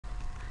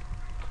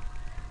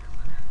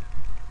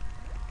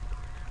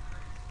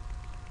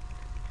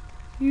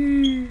What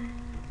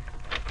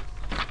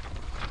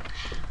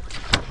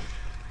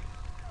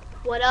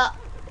up?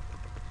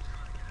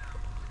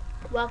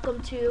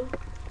 Welcome to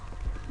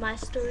my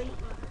story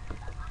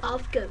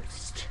of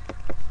Ghost.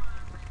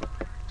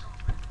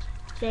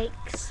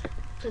 Thanks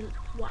for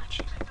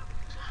watching.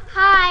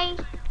 Hi,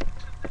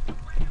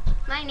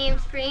 my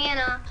name's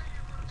Brianna.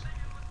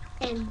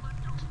 And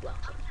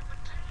welcome.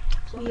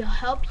 We'll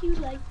help you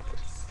like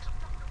this.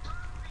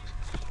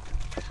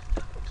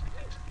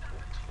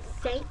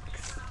 Thanks.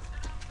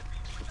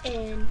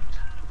 And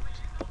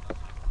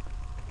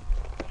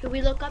who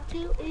we look up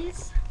to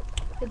is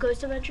the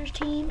Ghost Adventures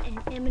team, and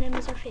Eminem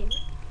is our favorite.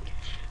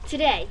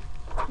 Today,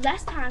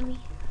 last time we...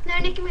 No,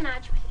 Nicki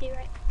Minaj with you,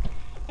 right?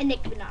 And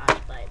Nicki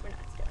Minaj, but we're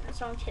not doing that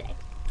song today.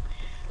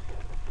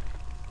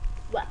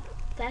 Well,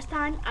 last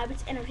time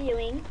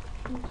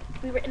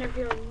we were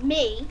interviewing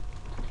me.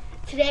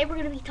 Today we're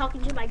going to be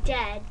talking to my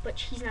dad, but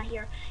he's not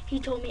here. He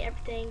told me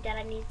everything that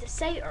I needed to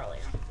say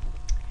earlier.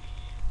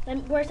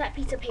 Where's that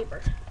piece of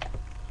paper?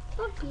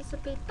 What piece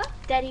of paper?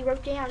 Daddy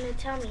wrote down to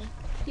tell me.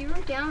 You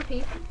wrote down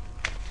paper?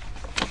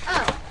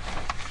 Oh.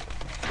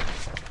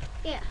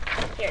 Yeah.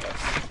 Here it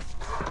is.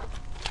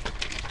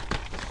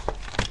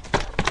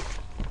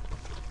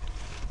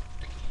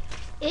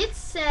 It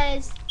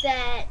says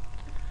that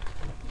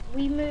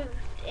we moved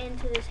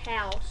into this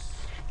house.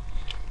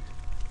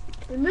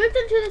 We moved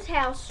into this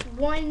house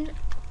one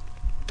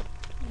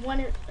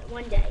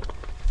day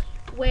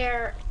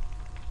where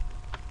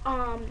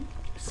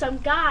some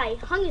guy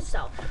hung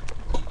himself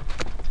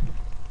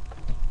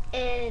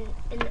in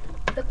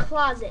the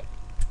closet,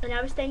 and I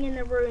was staying in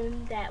the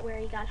room where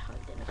he got hung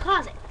in the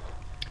closet,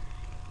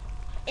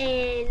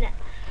 and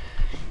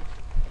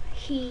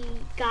he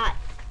got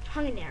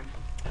hung in there.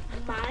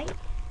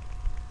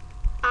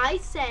 I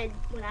said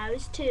when I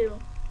was 2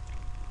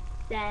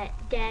 that,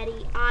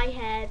 Daddy, I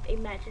have an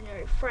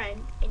imaginary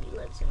friend and he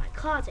lives in my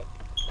closet.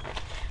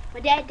 My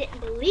dad didn't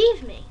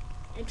believe me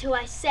until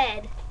I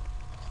said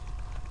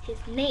his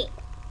name.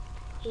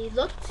 He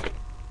looked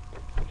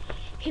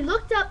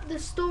up the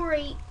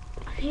story,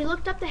 he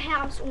looked up the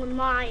house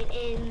online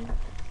and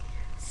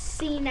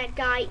seen that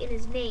guy and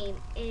his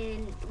name,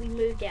 and we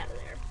moved out of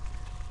there.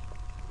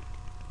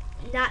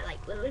 Not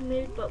like literally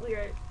moved, but we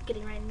were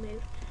getting ready to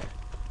move.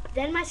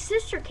 Then my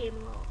sister came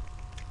along.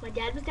 My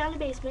dad was down in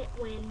the basement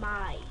when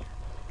my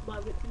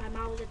mom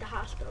was at the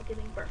hospital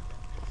giving birth.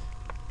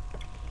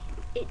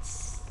 It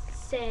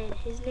said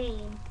his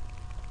name,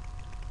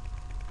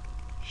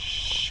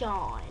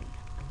 Sean.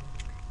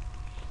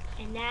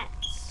 And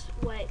that's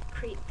what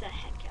creeped the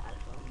heck out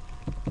of him.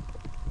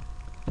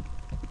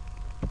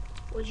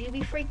 Would you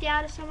be freaked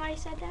out if somebody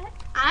said that?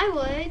 I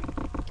would.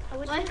 I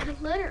would. Like,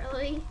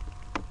 literally.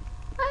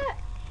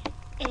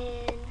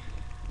 And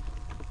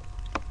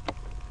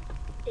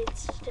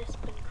it's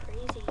just been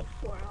crazy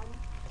for him.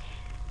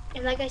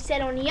 And like I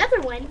said on the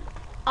other one,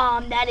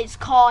 that is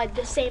called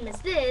the same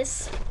as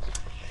this,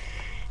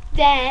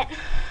 that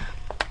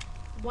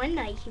one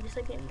night he was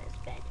sleeping in his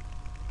bed.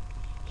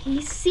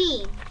 He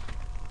seen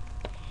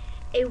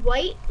a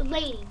white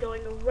lady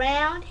going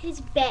around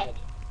his bed.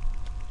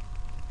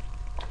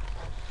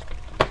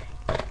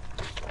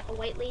 A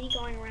white lady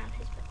going around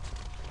his bed.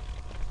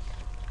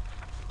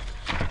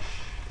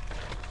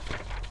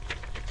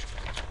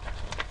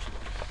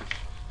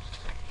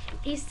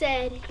 He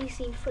said he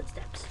seen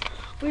footsteps.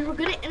 We were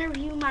gonna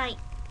interview my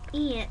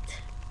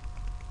aunt.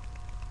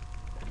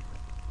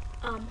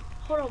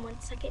 Hold on one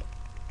second.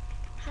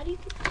 How do you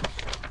get the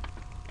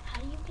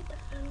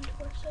phone to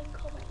work so I can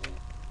call my aunt?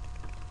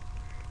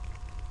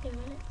 In a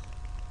minute.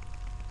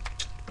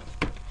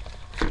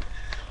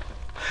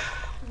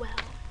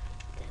 Well,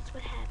 that's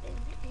what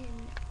happened,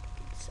 and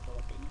it's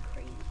all been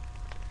crazy.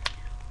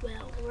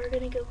 Well, we're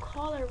gonna go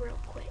call her real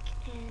quick,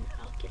 and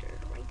I'll get her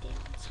to write down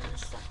some of the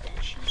stuff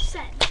that she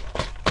said.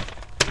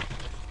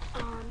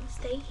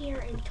 Stay here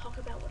and talk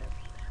about whatever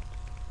you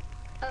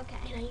have. Okay.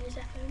 Can I use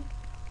that phone?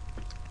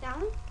 That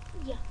one?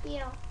 Yeah.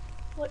 Yeah.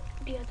 What?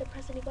 Do you have to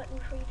press any button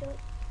before you do it?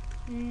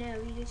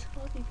 No, you just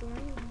call people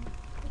in.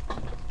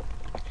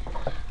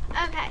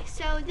 Okay,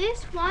 so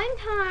this one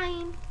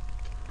time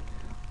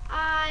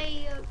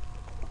I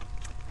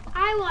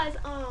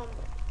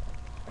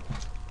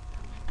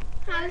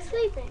was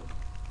sleeping.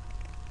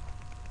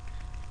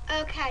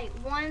 Okay,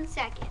 1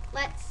 second.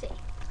 Let's see.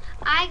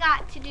 I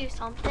got to do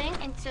something,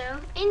 and so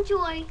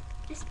enjoy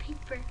this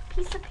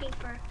piece of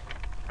paper.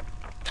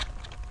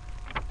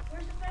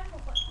 Where's the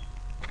phone button?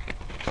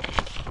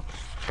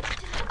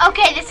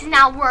 Okay, this is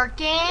now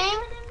working.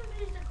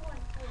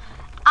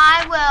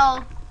 I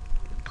will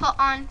put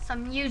on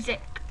some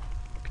music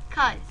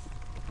because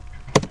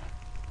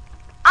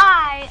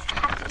I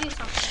have to do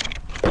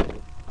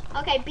something.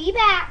 Okay, be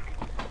back.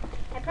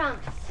 I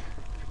promise.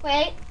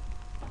 Wait.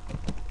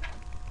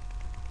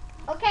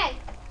 Okay,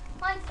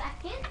 1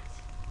 second.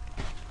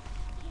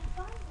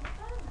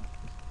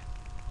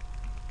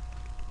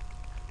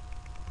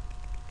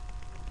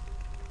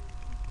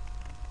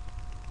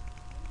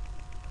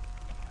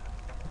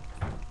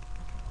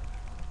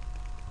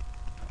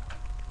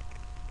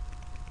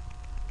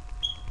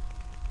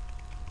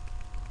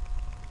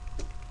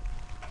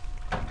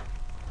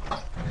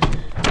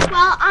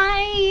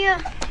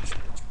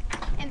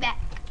 and back.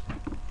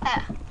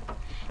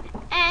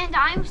 And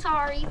I'm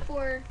sorry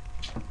for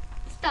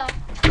stuff.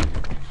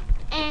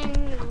 And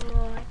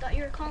I thought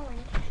you were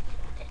calling.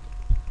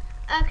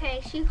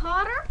 Okay, she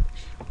called her.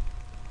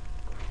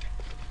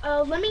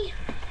 Oh, let me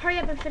hurry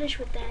up and finish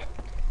with that.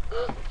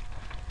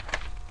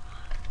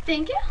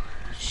 Thank you.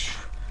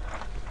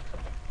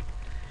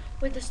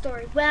 With the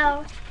story.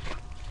 Well,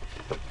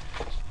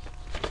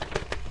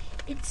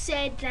 it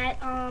said that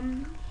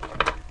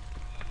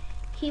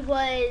he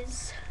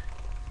was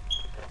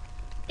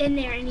in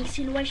there and he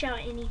seen the wish out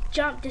and he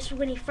jumped. This was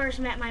when he first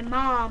met my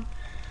mom.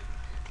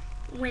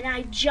 When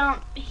I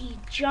jumped, he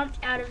jumped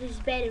out of his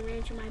bed and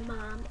ran to my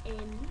mom,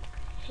 and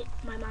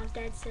my mom's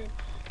dad said,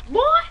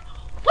 "Boy,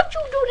 what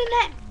you doing in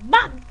that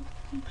my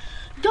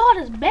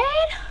daughter's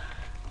bed?"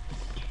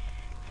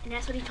 And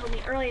that's what he told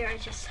me earlier. I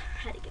just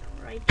had to get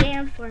him right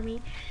down for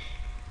me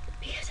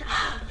because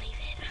I don't believe it.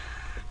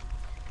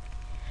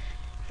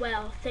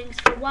 Well, thanks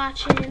for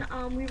watching. We were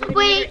gonna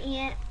meet our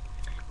aunt.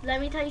 Let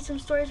me tell you some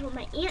stories what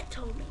my aunt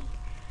told me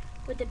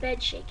with the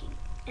bed shaking,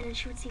 and then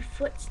she would see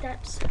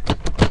footsteps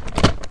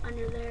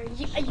under there.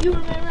 You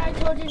remember I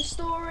told you the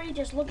story?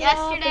 Just look it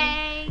up.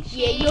 Yesterday.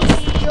 Yeah,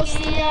 you'll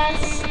see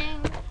us.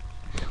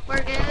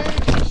 We're going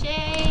to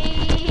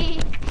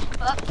shake.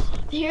 Oops.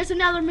 Here's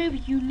another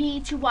movie you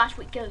need to watch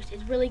with ghosts.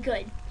 It's really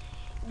good.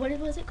 What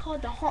was it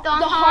called? The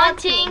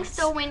Hauntings,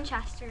 the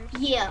Winchesters.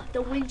 Yeah,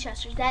 the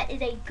Winchesters. That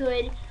is a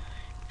good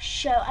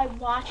show. I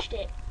watched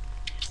it.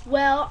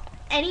 Well,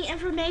 any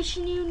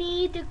information you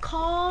need to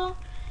call,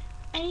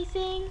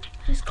 anything,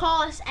 just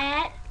call us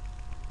at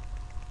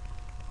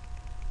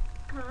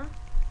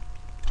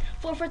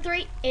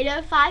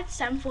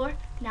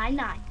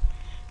 443-805-7499.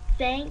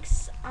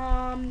 Thanks.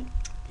 I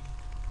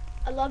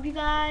love you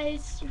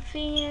guys, your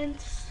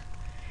fans.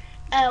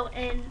 Oh,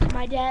 and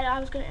my dad I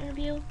was going to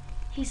interview,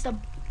 he's the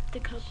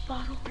Coke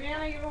bottle.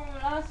 Brianna, you want me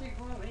last week?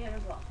 You want me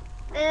as well?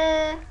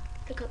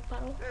 The Coke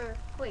bottle.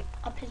 Wait.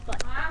 Up his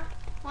butt. Huh?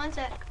 1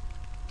 sec.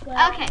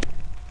 Well, Okay.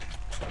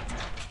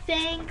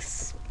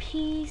 Thanks.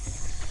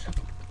 Peace.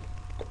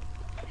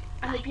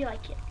 I hope you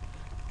like it.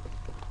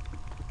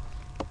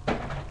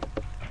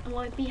 And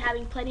we'll be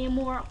having plenty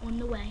more on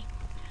the way.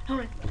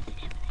 Hold on.